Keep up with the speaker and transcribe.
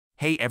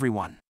Hey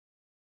everyone!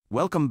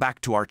 Welcome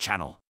back to our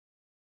channel.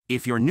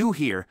 If you're new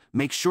here,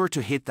 make sure to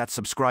hit that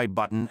subscribe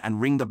button and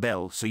ring the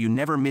bell so you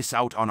never miss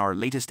out on our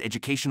latest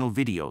educational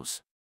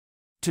videos.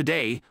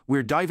 Today,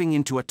 we're diving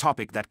into a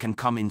topic that can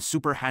come in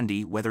super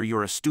handy whether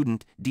you're a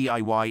student,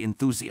 DIY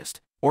enthusiast,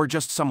 or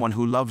just someone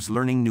who loves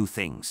learning new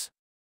things.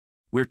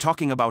 We're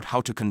talking about how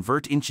to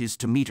convert inches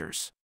to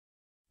meters.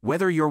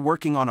 Whether you're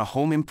working on a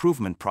home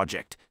improvement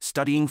project,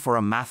 studying for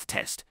a math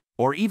test,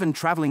 or even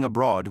traveling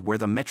abroad where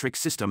the metric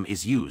system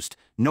is used,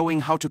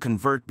 knowing how to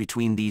convert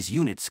between these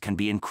units can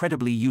be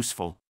incredibly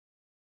useful.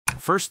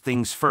 First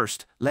things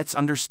first, let's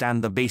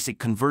understand the basic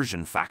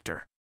conversion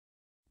factor.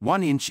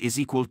 1 inch is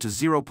equal to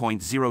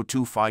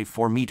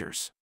 0.0254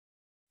 meters.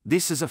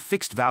 This is a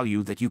fixed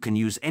value that you can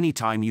use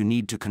anytime you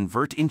need to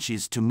convert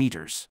inches to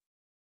meters.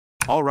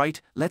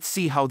 Alright, let's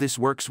see how this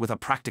works with a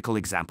practical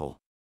example.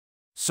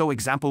 So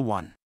example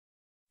 1.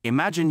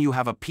 Imagine you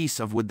have a piece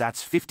of wood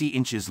that's 50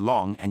 inches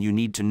long and you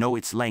need to know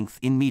its length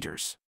in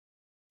meters.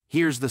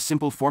 Here's the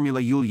simple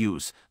formula you'll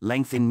use: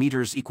 length in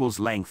meters equals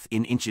length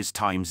in inches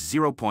times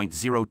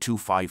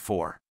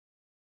 0.0254.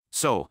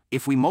 So,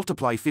 if we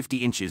multiply 50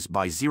 inches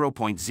by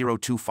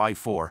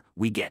 0.0254,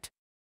 we get.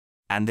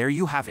 And there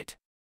you have it.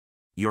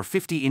 Your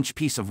 50-inch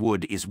piece of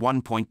wood is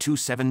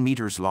 1.27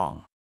 meters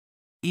long.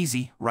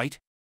 Easy, right?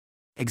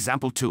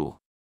 Example 2.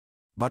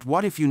 But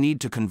what if you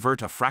need to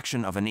convert a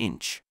fraction of an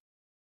inch?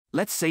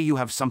 Let's say you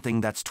have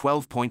something that's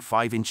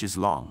 12.5 inches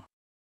long.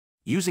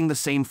 Using the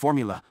same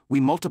formula,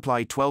 we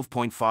multiply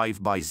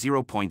 12.5 by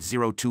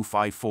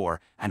 0.0254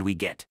 and we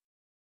get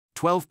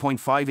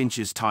 12.5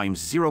 inches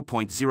times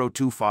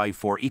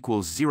 0.0254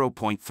 equals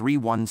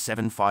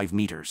 0.3175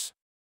 meters.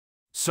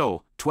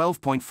 So,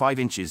 12.5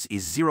 inches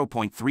is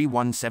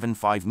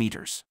 0.3175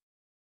 meters.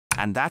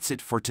 And that's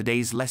it for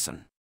today's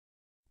lesson.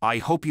 I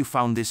hope you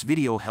found this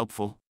video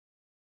helpful.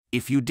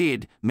 If you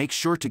did, make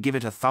sure to give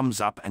it a thumbs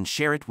up and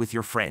share it with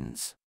your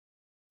friends.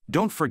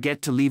 Don't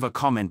forget to leave a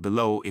comment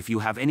below if you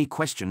have any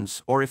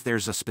questions or if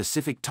there's a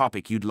specific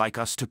topic you'd like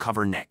us to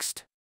cover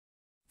next.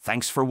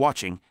 Thanks for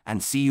watching,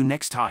 and see you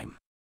next time.